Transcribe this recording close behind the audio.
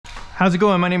How's it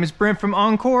going? My name is Brent from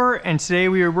ENCORE, and today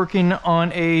we are working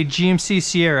on a GMC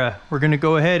Sierra. We're going to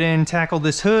go ahead and tackle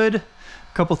this hood. A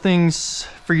couple things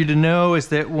for you to know is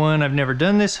that one, I've never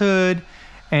done this hood,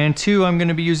 and two, I'm going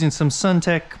to be using some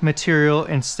SunTech material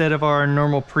instead of our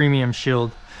normal premium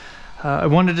shield. I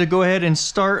wanted to go ahead and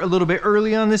start a little bit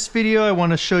early on this video. I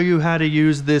want to show you how to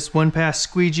use this one-pass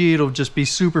squeegee. It'll just be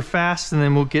super fast, and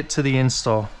then we'll get to the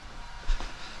install.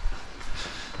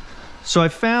 So I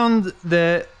found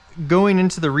that going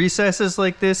into the recesses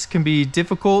like this can be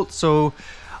difficult, so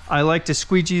I like to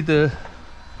squeegee the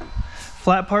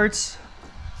flat parts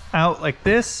out like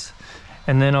this,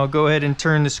 and then I'll go ahead and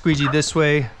turn the squeegee this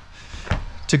way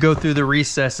to go through the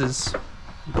recesses.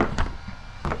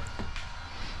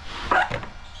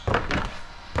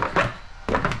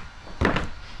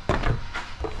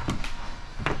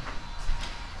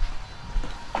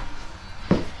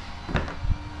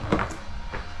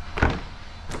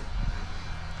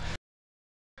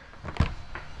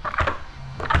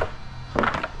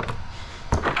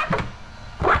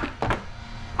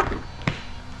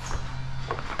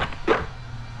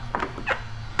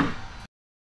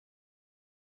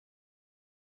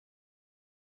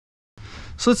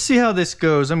 So let's see how this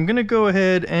goes. I'm gonna go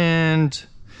ahead and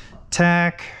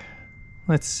tack,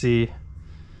 let's see.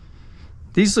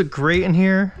 These look great in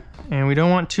here, and we don't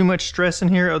want too much stress in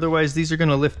here, otherwise these are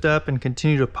gonna lift up and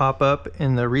continue to pop up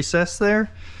in the recess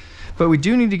there. But we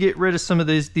do need to get rid of some of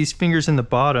these fingers in the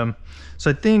bottom.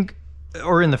 So I think,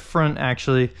 or in the front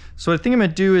actually. So what I think I'm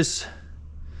gonna do is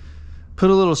put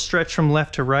a little stretch from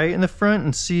left to right in the front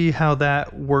and see how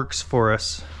that works for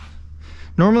us.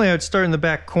 Normally I would start in the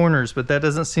back corners, but that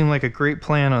doesn't seem like a great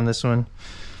plan on this one.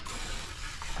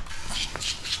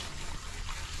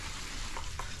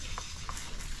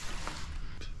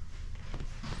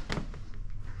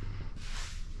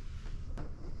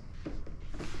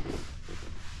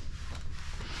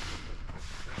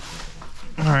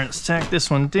 All right, let's tack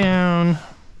this one down.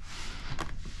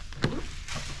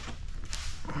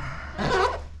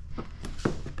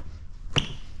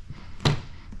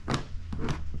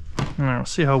 We'll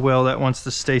see how well that wants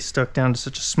to stay stuck down to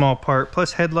such a small part.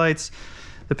 Plus headlights,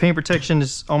 the paint protection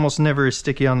is almost never as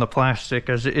sticky on the plastic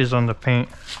as it is on the paint.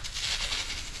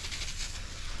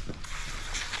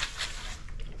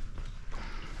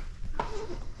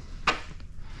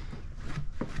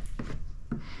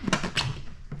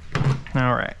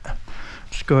 All right,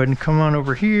 just go ahead and come on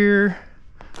over here.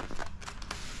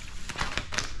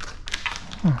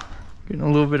 Getting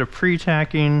a little bit of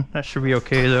pre-tacking. That should be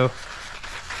okay though.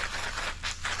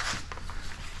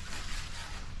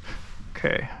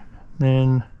 Okay,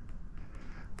 then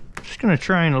I'm just gonna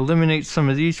try and eliminate some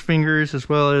of these fingers as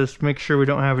well as make sure we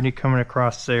don't have any coming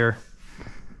across there.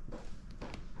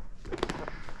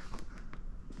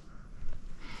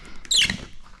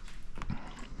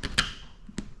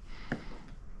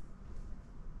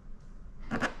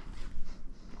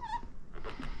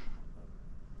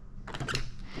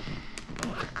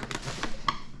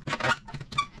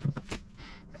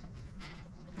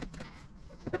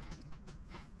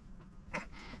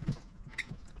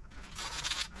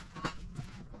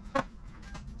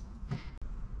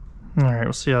 All right,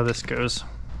 we'll see how this goes.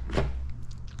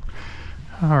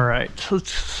 All right,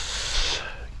 let's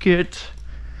get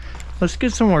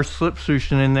some more slip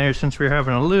solution in there since we're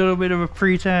having a little bit of a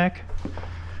pre-tack.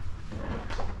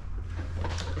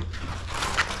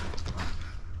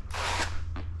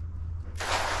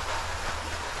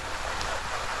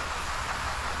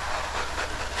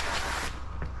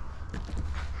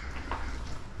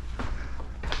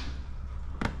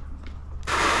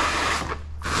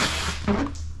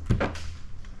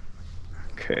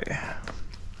 Okay.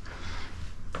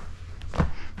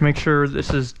 Make sure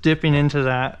this is dipping into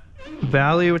that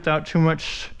valley without too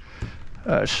much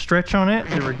stretch on it.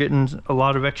 We're getting a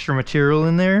lot of extra material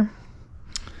in there.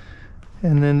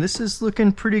 And then this is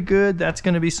looking pretty good. That's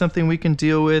going to be something we can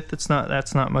deal with. That's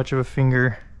not much of a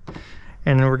finger.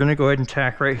 And then we're going to go ahead and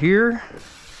tack right here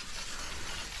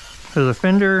to the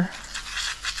fender.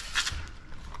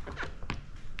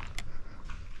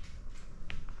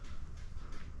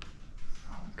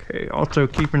 Okay, also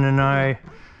keeping an eye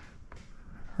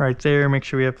right there, make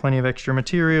sure we have plenty of extra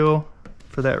material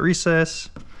for that recess.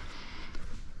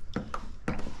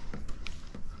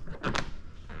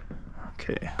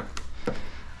 Okay,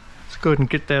 let's go ahead and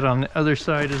get that on the other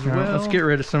side as well. Let's get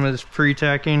rid of some of this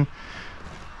pre-tacking.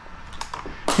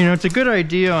 You know, it's a good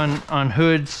idea on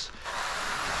hoods.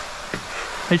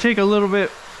 They take a little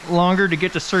bit longer to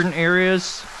get to certain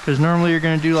areas because normally you're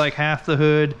going to do like half the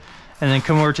hood and then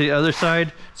come over to the other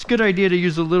side. It's a good idea to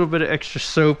use a little bit of extra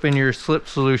soap in your slip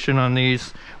solution on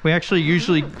these.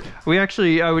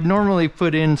 I would normally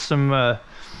put in some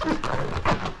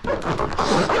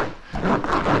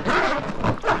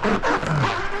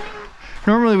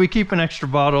normally we keep an extra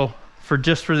bottle for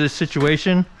just for this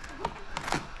situation.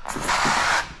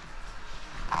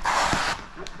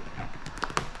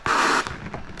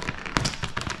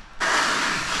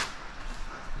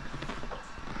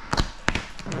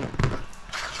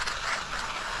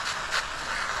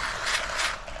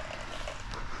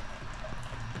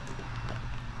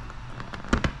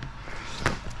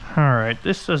 All right,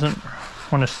 this doesn't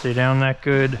want to stay down that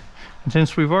good. And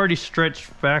since we've already stretched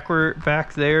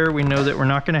back there, we know that we're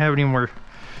not going to have any more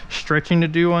stretching to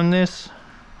do on this.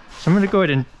 So I'm going to go ahead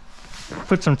and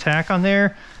put some tack on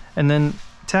there, and then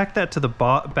tack that to the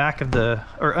back of the,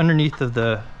 or underneath of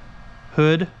the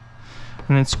hood,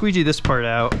 and then squeegee this part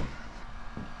out.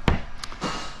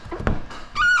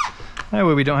 That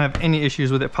way we don't have any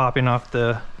issues with it popping off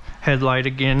the headlight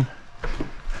again.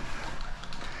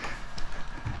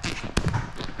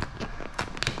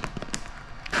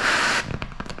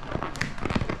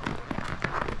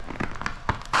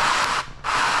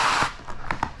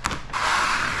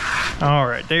 All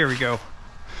right, there we go.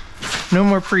 No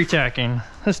more pre-tacking.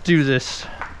 Let's do this.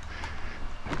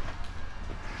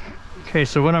 Okay,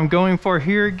 so what I'm going for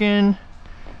here again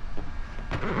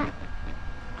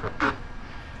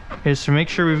is to make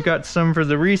sure we've got some for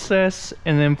the recess,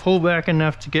 and then pull back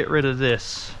enough to get rid of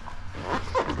this.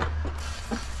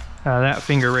 That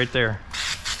finger right there.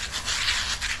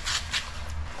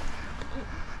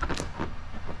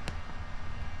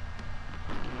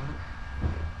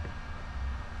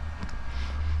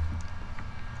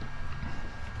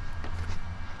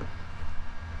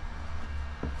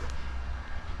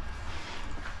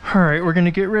 All right, we're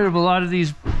gonna get rid of a lot of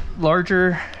these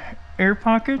larger air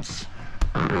pockets.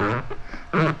 That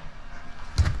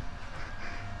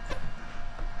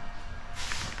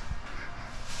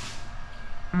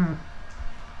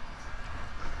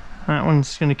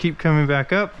one's gonna keep coming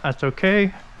back up. That's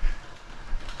okay.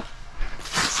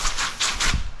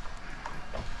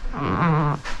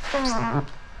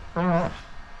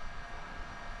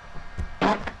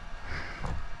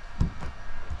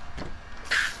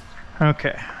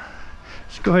 Okay.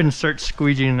 Go ahead and start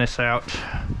squeegeeing this out.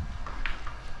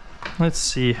 Let's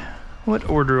see, what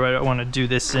order do I want to do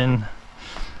this in?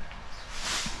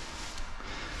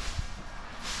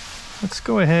 Let's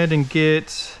go ahead and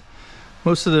get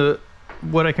most of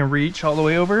what I can reach all the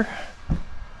way over.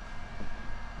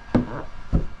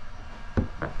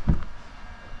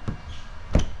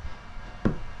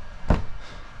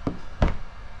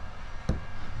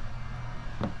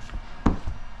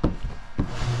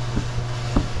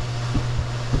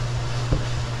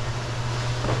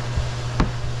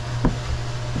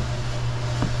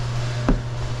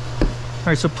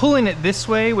 All right, so pulling it this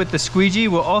way with the squeegee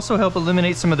will also help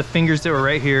eliminate some of the fingers that were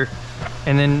right here,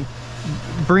 and then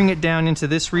bring it down into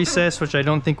this recess, which I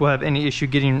don't think we'll have any issue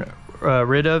getting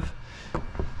rid of.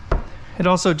 It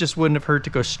also just wouldn't have hurt to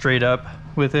go straight up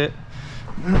with it.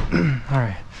 All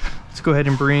right, let's go ahead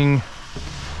and bring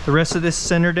the rest of this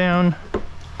center down.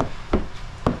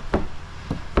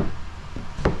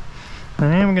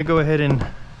 And I'm gonna go ahead and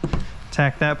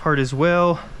tack that part as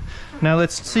well. Now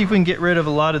let's see if we can get rid of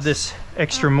a lot of this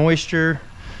extra moisture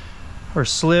or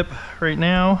slip right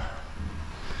now.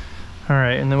 All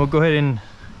right, and then we'll go ahead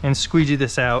and squeegee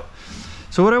this out.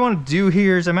 So what I want to do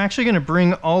here is I'm actually going to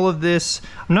bring all of this,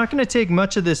 I'm not going to take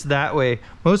much of this that way.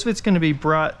 Most of it's going to be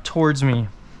brought towards me.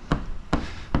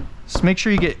 Just make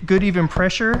sure you get good even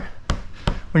pressure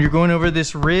when you're going over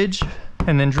this ridge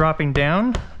and then dropping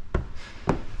down.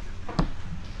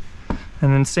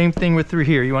 And then same thing with through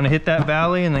here. You want to hit that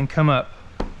valley and then come up.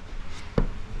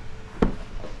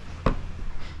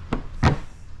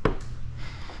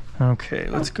 Okay,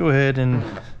 let's go ahead and,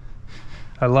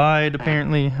 I lied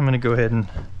apparently. I'm gonna go ahead and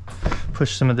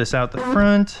push some of this out the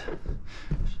front.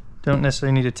 Don't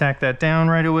necessarily need to tack that down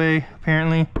right away,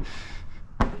 apparently.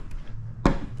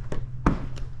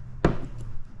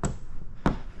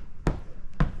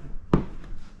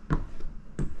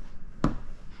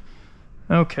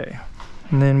 Okay,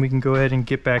 and then we can go ahead and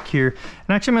get back here.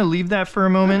 And actually I'm gonna leave that for a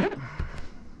moment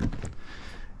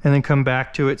and then come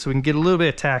back to it so we can get a little bit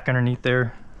of tack underneath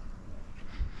there.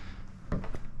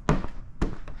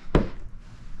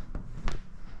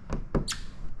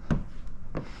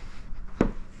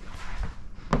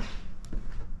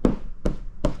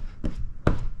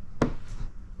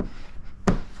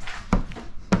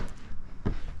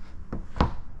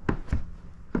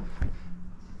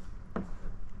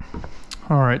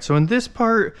 All right, so in this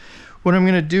part, what I'm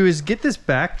gonna do is get this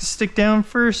back to stick down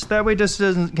first. That way this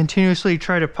doesn't continuously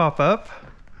try to pop up.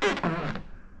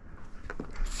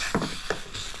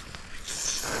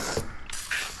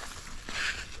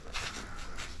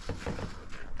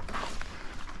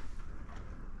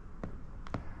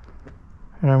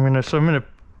 And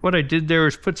what I did there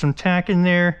was put some tack in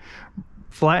there,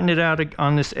 flatten it out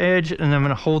on this edge, and I'm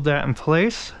gonna hold that in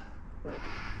place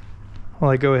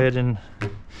while I go ahead and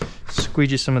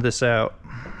squeegee some of this out.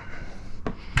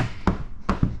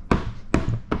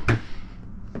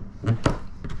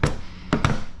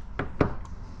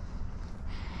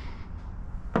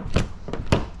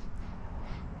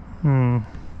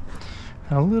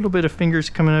 A little bit of fingers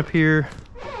coming up here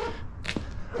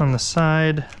on the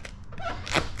side.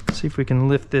 See if we can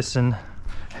lift this and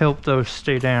help those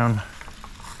stay down.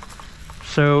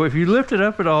 So if you lift it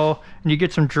up at all and you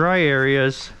get some dry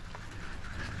areas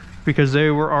because they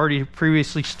were already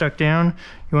previously stuck down,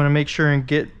 you want to make sure and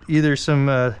get either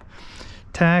some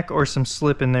tack or some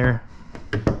slip in there.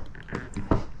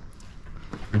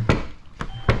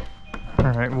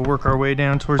 All right, we'll work our way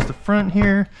down towards the front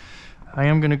here. I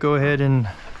am going to go ahead and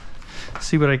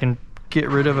see what I can get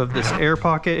rid of this air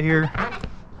pocket here.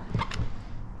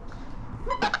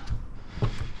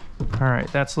 All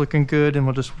right, that's looking good, and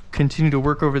we'll just continue to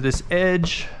work over this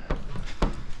edge.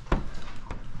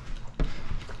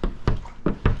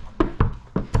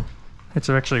 It's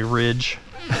actually a ridge,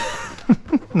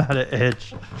 not an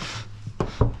edge.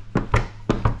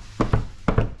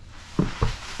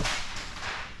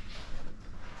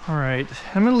 All right,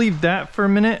 I'm gonna leave that for a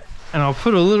minute, and I'll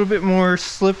put a little bit more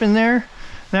slip in there.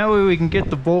 That way we can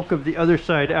get the bulk of the other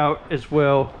side out as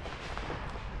well.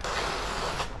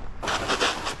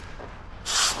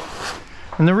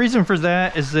 And the reason for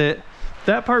that is that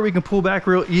part we can pull back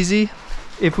real easy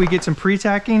if we get some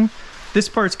pre-tacking. This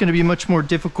part's gonna be much more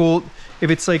difficult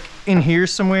if it's like in here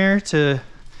somewhere to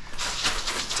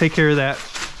take care of that,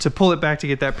 to pull it back to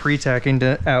get that pre-tacking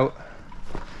out.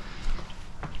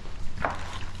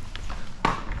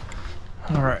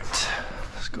 All right,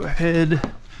 let's go ahead.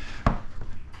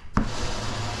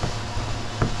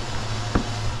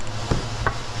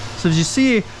 So as you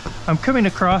see, I'm coming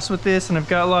across with this and I've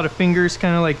got a lot of fingers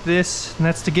kind of like this, and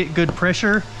that's to get good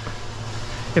pressure.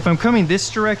 If I'm coming this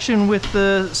direction with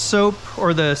the soap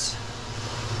or if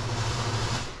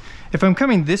I'm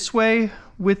coming this way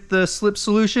with the slip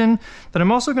solution, then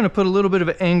I'm also going to put a little bit of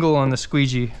an angle on the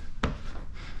squeegee.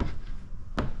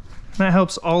 That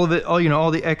helps all of it,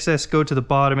 all the excess go to the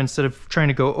bottom instead of trying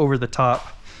to go over the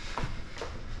top.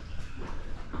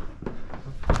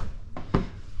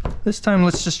 This time,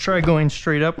 let's just try going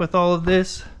straight up with all of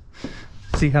this.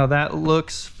 See how that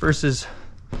looks versus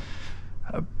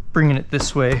bringing it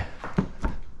this way.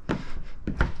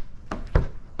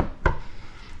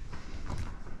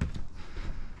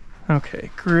 Okay,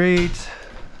 great.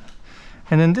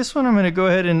 And then this one, I'm going to go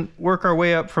ahead and work our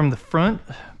way up from the front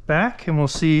back, and we'll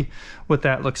see what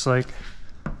that looks like.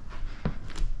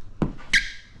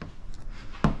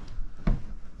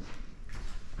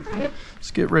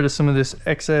 Let's get rid of some of this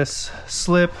excess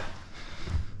slip.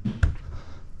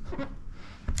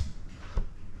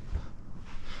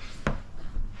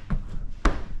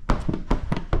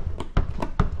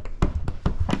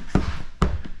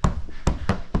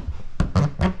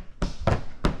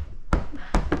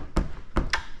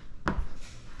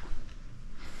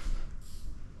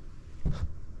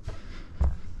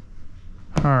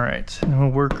 All right, and we'll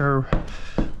work our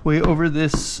way over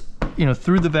this,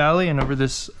 through the valley and over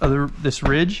this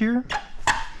ridge here.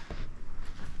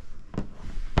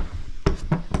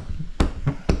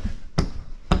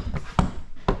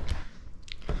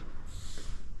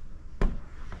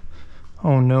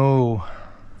 Oh no,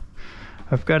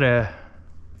 I've got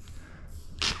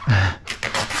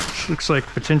looks like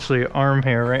potentially arm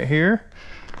hair right here.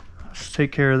 Let's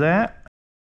take care of that.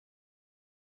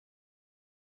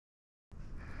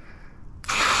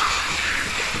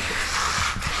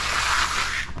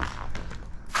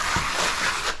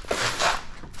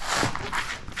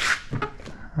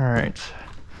 All right.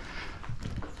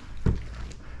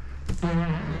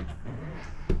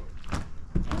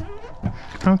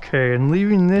 Okay, and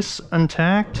leaving this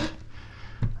untacked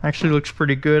actually looks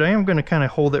pretty good. I am going to kind of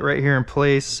hold it right here in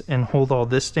place and hold all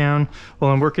this down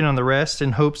while I'm working on the rest,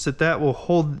 in hopes that that will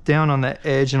hold down on that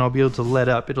edge and I'll be able to let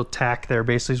up. It'll tack there,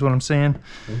 basically, is what I'm saying,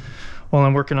 while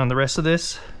I'm working on the rest of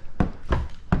this.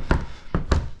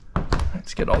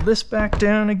 Let's get all this back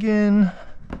down again.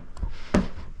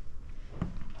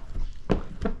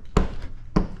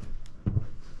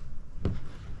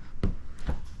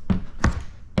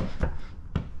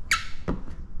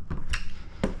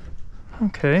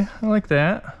 Okay, I like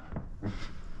that.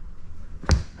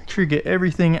 sure you get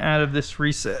everything out of this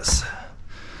recess.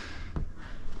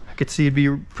 I could see it'd be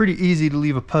pretty easy to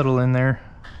leave a puddle in there,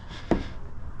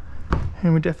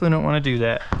 and we definitely don't want to do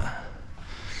that.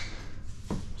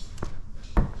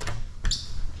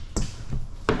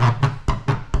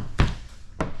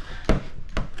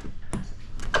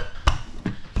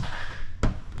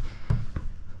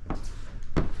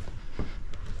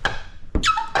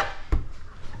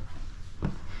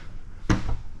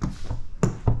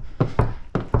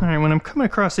 Alright, when I'm coming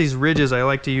across these ridges, I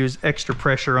like to use extra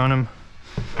pressure on them.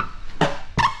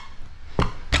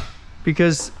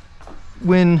 Because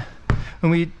when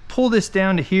we pull this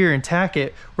down to here and tack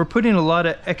it, we're putting a lot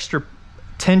of extra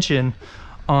tension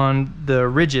on the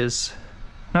ridges.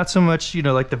 Not so much, you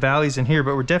know, like the valleys in here,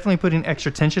 but we're definitely putting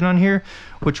extra tension on here,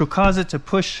 which will cause it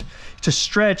to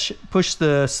stretch, push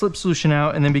the slip solution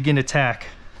out, and then begin to tack.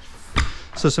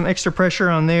 So some extra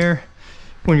pressure on there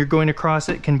when you're going across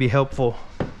it can be helpful.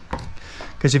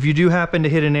 Because if you do happen to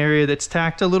hit an area that's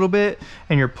tacked a little bit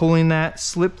and you're pulling that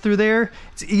slip through there,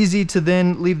 it's easy to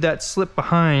then leave that slip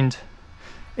behind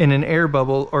in an air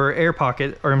bubble or air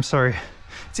pocket, or I'm sorry,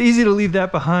 it's easy to leave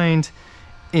that behind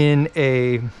in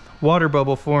a water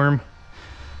bubble form.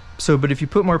 So, but if you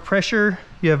put more pressure,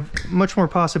 you have much more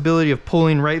possibility of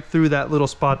pulling right through that little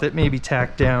spot that may be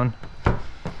tacked down.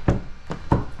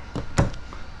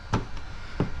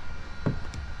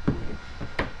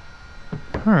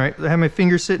 All right, I have my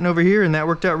finger sitting over here, and that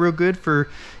worked out real good for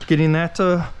getting that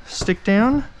to stick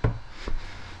down.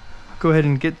 Go ahead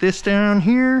and get this down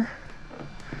here.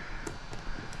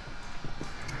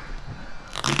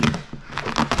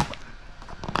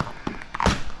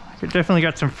 It definitely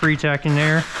got some free tacking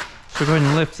there. So go ahead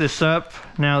and lift this up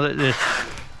now that the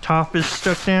top is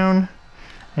stuck down.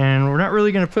 And we're not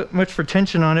really gonna put much for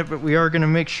tension on it, but we are gonna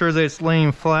make sure that it's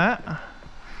laying flat.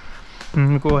 I'm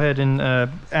gonna go ahead and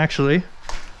actually,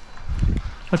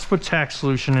 let's put tack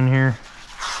solution in here.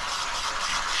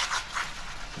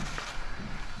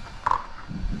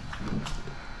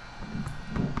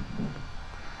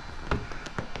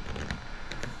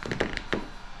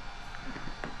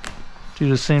 Do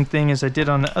the same thing as I did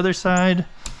on the other side.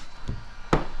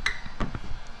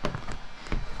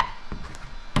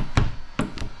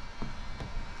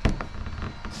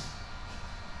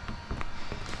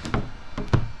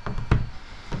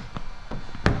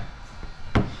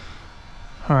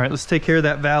 All right, let's take care of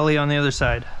that valley on the other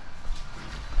side.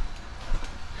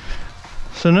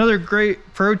 So another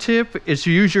great pro tip is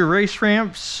to use your race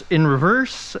ramps in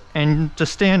reverse and to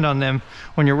stand on them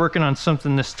when you're working on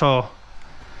something this tall.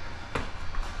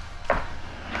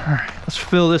 All right, let's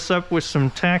fill this up with some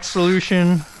tack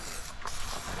solution.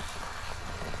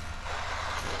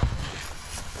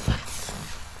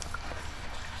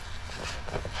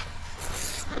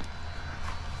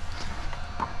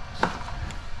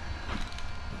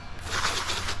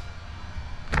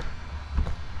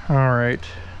 All right,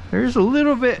 there's a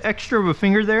little bit extra of a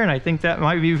finger there, and I think that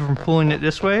might be from pulling it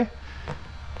this way.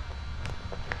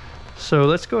 So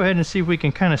let's go ahead and see if we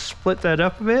can kind of split that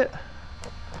up a bit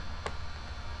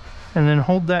and then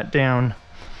hold that down.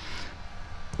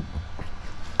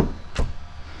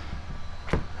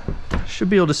 Should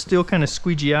be able to still kind of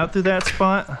squeegee out through that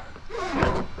spot.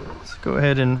 Let's go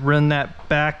ahead and run that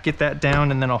back, get that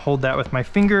down, and then I'll hold that with my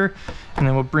finger, and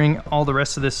then we'll bring all the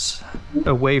rest of this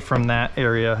away from that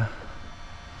area.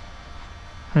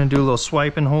 I'm gonna do a little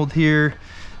swipe and hold here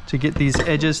to get these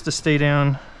edges to stay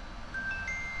down.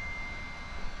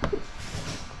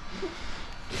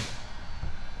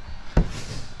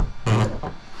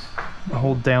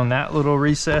 Hold down that little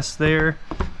recess there.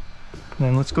 And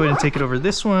then let's go ahead and take it over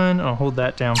this one. I'll hold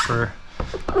that down for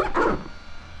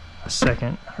a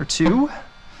second or two.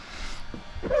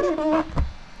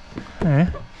 Okay.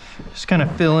 Just kind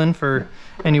of fill in for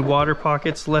any water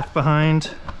pockets left behind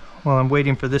while I'm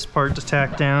waiting for this part to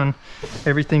tack down.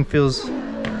 Everything feels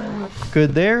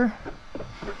good there.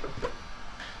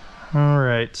 All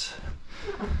right.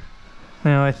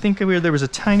 Now I think there was a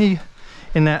tiny,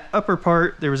 in that upper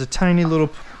part, there was a tiny little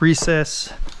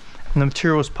recess and the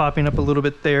material was popping up a little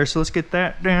bit there. So let's get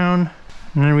that down.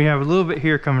 And then we have a little bit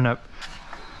here coming up.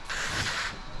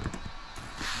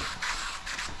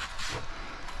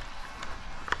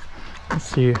 Let's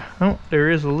see. Oh, there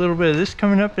is a little bit of this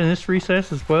coming up in this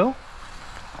recess as well.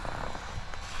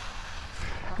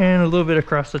 And a little bit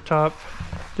across the top.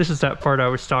 This is that part I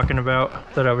was talking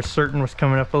about that I was certain was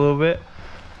coming up a little bit.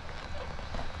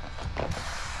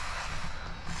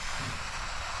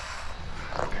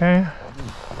 Okay.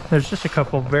 There's just a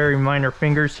couple very minor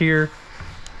fingers here.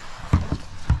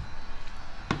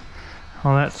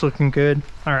 All that's looking good.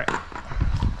 All right.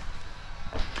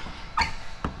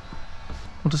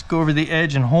 We'll We'll just go over the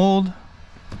edge and hold.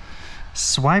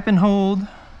 Swipe and hold.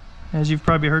 As you've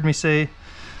probably heard me say,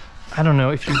 I don't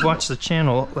know if you've watched the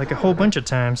channel like a whole bunch of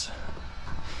times.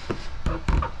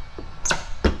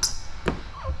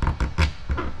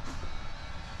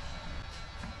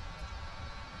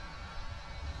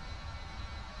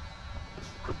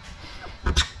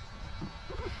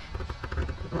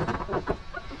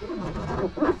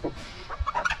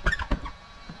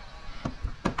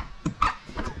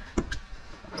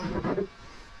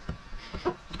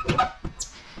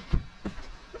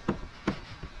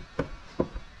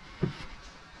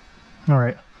 All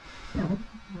right.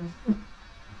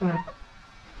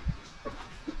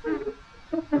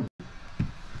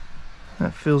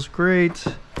 That feels great.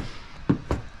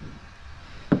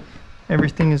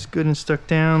 Everything is good and stuck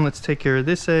down. Let's take care of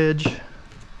this edge. So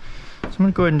I'm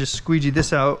gonna go ahead and just squeegee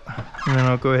this out, and then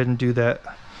I'll go ahead and do that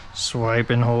swipe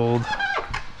and hold.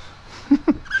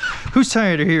 Who's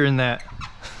tired of hearing that?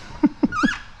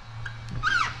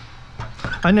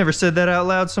 I never said that out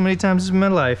loud so many times in my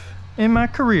life, in my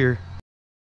career.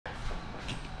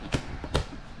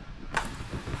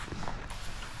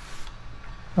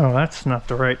 Oh, that's not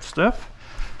the right stuff.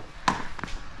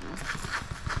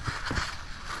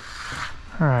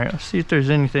 All right, let's see if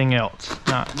there's anything else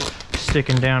not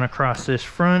sticking down across this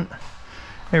front.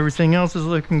 Everything else is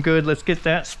looking good. Let's get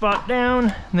that spot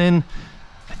down. And then,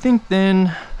 I think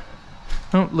then,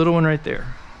 oh, little one right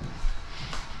there.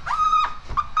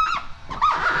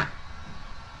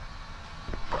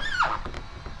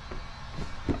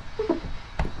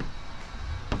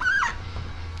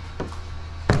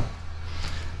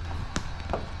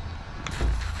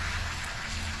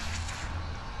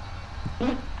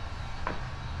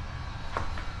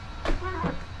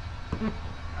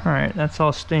 All right, that's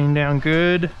all staying down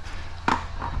good.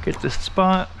 Get this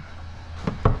spot.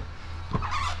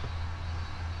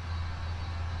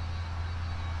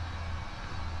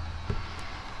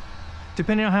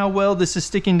 Depending on how well this is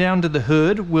sticking down to the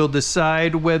hood, will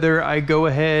decide whether I go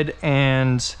ahead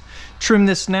and trim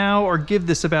this now or give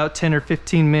this about 10 or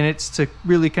 15 minutes to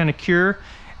really kind of cure,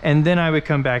 and then I would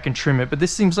come back and trim it. But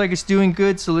this seems like it's doing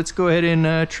good, so let's go ahead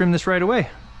and trim this right away.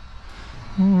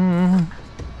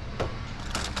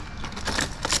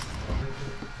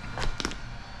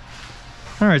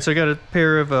 All right, so I got a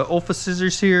pair of Olfa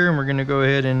scissors here, and we're gonna go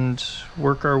ahead and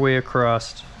work our way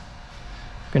across.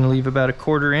 Gonna leave about a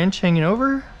 1/4 inch hanging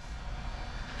over.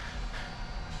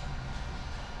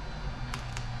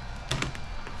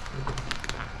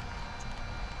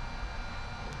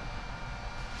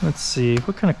 Let's see,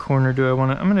 what kind of corner do I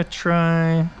want to? I'm gonna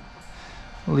try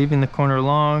leaving the corner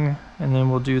long, and then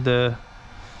we'll do the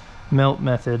melt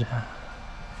method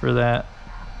for that.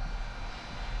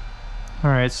 All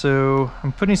right, so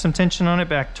I'm putting some tension on it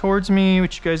back towards me,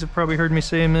 which you guys have probably heard me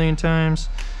say a million times.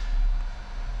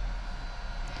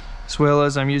 As well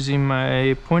as I'm using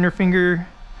my pointer finger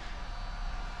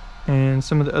and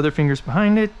some of the other fingers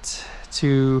behind it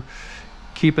to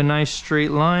keep a nice straight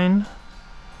line.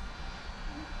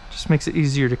 Just makes it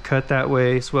easier to cut that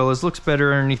way, as well as looks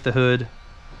better underneath the hood.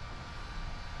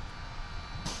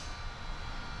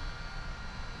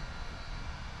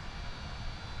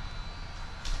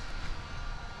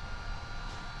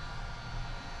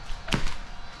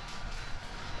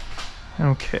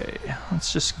 Okay,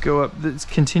 let's just go up, let's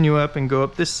continue up and go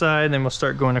up this side, then we'll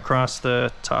start going across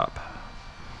the top.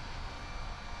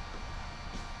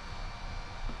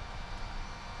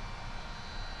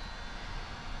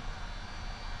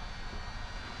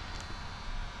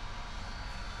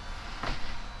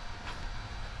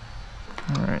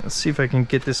 All right, let's see if I can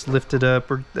get this lifted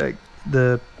up. Or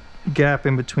the gap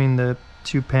in between the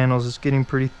two panels is getting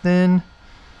pretty thin.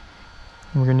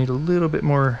 We're gonna need a little bit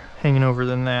more hanging over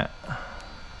than that.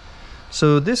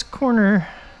 So this corner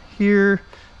here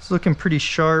is looking pretty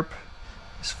sharp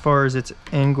as far as its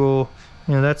angle.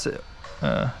 You know, that's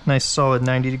a nice solid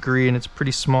 90 degree, and it's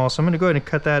pretty small. So I'm gonna go ahead and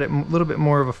cut that at a little bit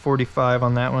more of a 45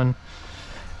 on that one,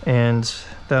 and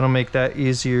that'll make that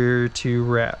easier to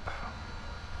wrap.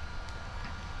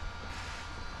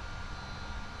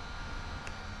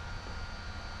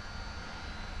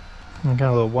 I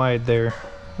got a little wide there.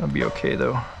 That'll be okay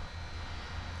though.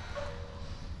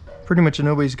 Pretty much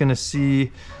nobody's gonna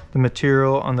see the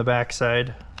material on the back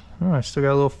side. Oh, I still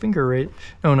got a little finger right.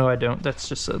 Oh no, I don't. That's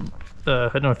just a, I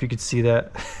don't know if you could see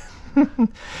that.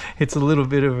 It's a little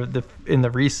bit of in the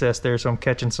recess there, so I'm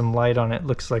catching some light on it.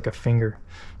 Looks like a finger,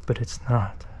 but it's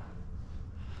not.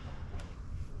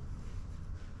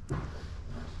 All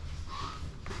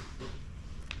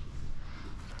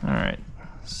right,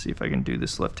 let's see if I can do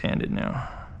this left-handed now.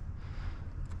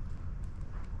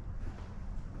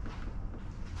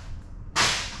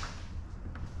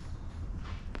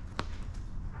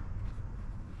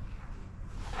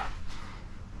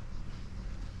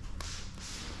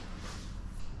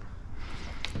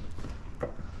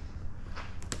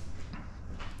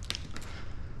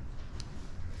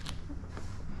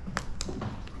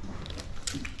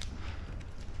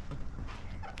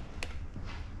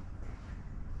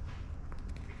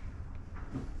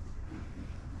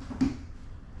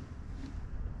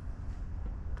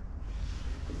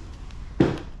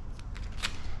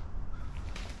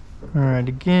 All right,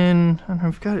 again, I don't know,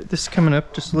 I've got this coming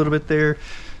up just a little bit there.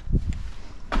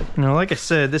 You know, like I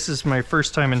said, this is my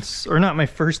first time, or not my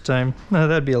first time, no,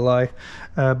 that'd be a lie,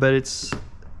 but it's,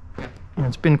 you know,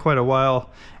 it's been quite a while,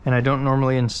 and I don't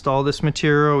normally install this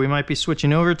material. We might be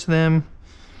switching over to them.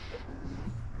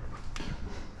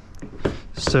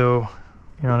 So,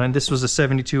 you know, and this was a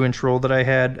 72-inch roll that I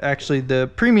had. Actually, the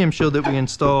premium shield that we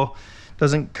install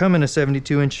doesn't come in a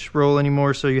 72-inch roll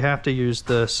anymore, so you have to use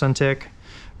the Suntech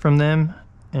from them,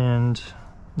 and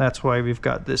that's why we've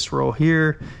got this roll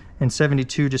here. And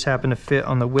 72 just happened to fit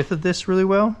on the width of this really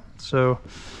well. So,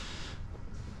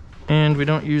 and we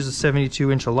don't use the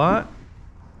 72-inch a lot.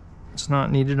 It's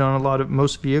not needed on a lot of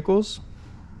most vehicles.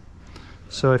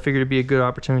 So I figured it'd be a good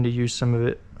opportunity to use some of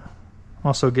it.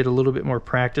 Also get a little bit more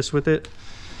practice with it.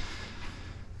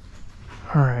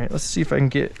 All right, let's see if I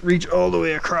can reach all the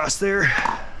way across there.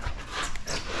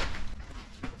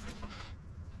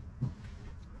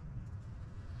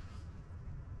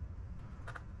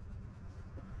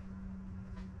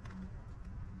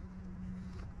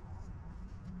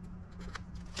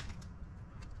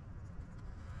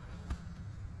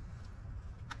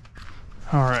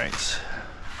 All right.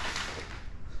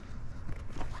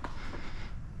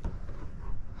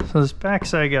 So this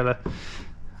backside I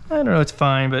don't know, it's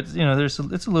fine, but you know, it's a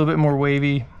little bit more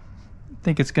wavy. I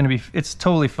think it's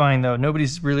totally fine though.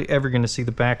 Nobody's really ever gonna see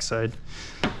the backside.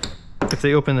 If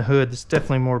they open the hood, there's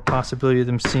definitely more possibility of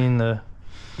them seeing the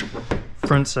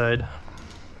front side.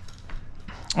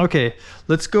 Okay,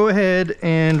 let's go ahead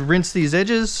and rinse these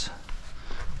edges.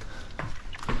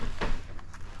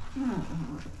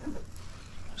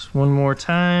 Just one more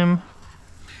time.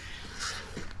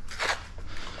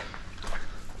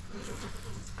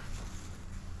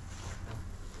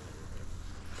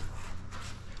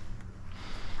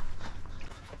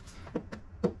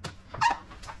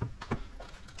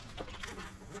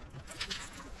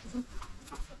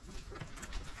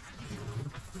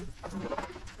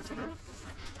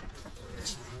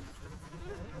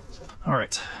 All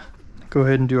right, go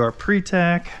ahead and do our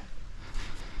pre-tack.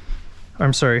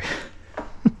 I'm sorry.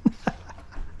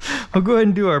 I'll go ahead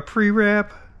and do our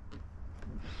pre-wrap.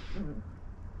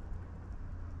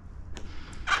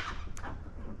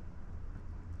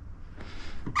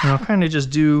 And I'll kind of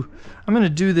just I'm gonna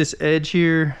do this edge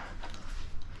here.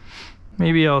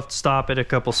 Maybe I'll stop at a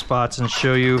couple spots and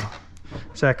show you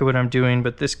exactly what I'm doing,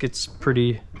 but this gets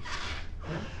pretty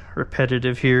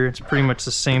repetitive here. It's pretty much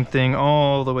the same thing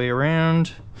all the way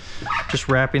around, just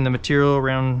wrapping the material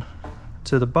around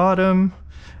to the bottom,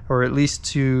 or at least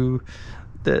to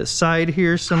the side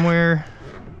here somewhere,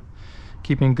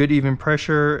 keeping good even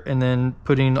pressure, and then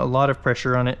putting a lot of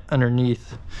pressure on it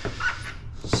underneath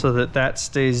so that that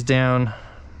stays down.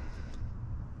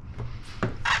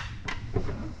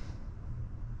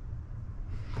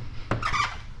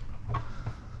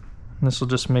 This will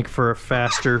just make for a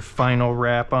faster final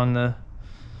wrap on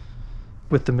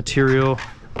with the material.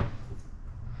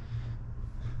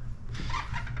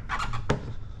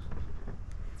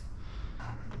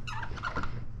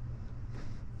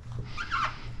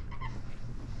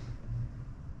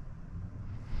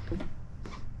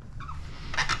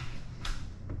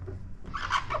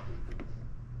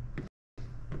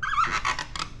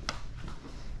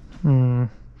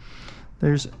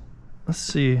 Let's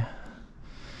see.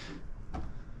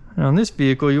 Now on this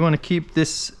vehicle, you want to keep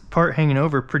this part hanging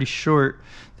over pretty short.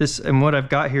 And what I've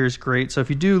got here is great. So if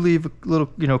you do leave a little,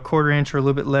 quarter inch or a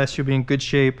little bit less, you'll be in good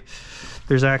shape.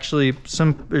 There's actually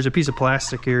there's a piece of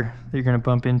plastic here that you're going to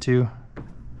bump into.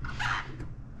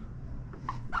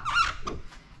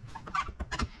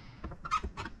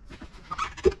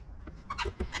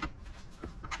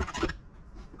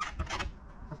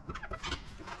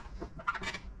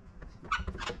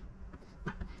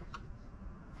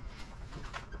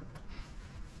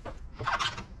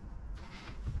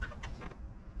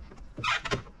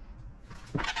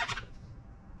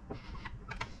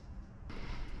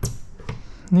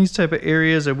 In these type of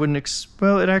areas, I wouldn't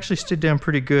well, it actually stood down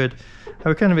pretty good. I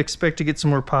would kind of expect to get some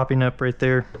more popping up right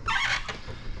there.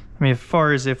 I mean, as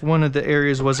far as if one of the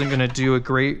areas wasn't going to do a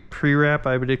great pre-wrap,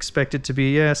 I would expect it to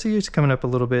be, yeah, see, it's coming up a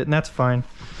little bit, and that's fine.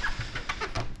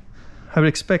 I would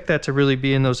expect that to really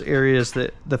be in those areas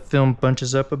that the film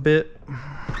bunches up a bit.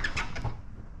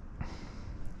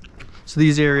 So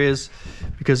these areas,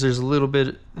 because there's a little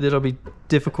bit that'll be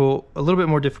difficult, a little bit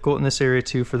more difficult in this area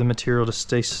too, for the material to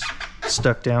stay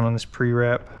stuck down on this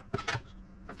pre-wrap.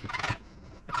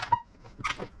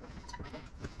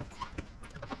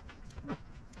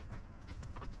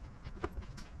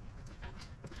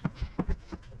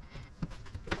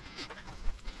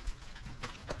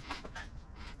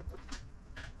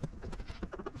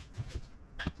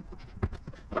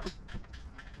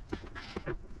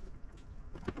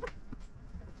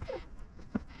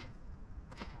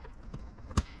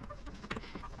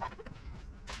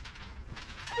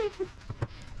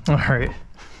 All right.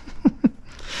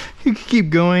 You can keep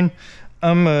going.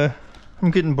 I'm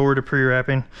getting bored of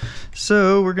pre-wrapping.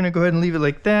 So we're gonna go ahead and leave it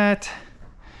like that.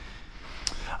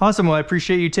 Awesome, well, I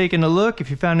appreciate you taking a look. If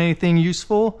you found anything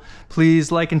useful,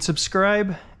 please like and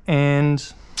subscribe, and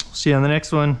see you on the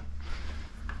next one.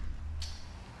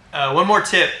 One more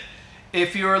tip.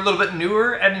 If you're a little bit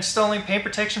newer at installing paint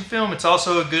protection film, it's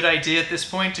also a good idea at this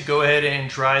point to go ahead and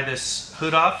dry this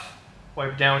hood off.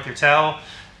 Wipe it down with your towel,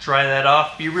 dry that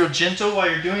off. Be real gentle while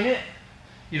you're doing it.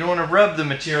 You don't want to rub the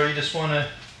material, you just want to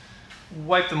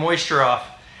wipe the moisture off.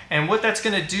 And what that's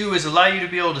going to do is allow you to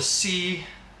be able to see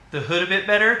the hood a bit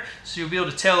better, so you'll be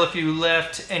able to tell if you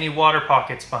left any water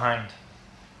pockets behind.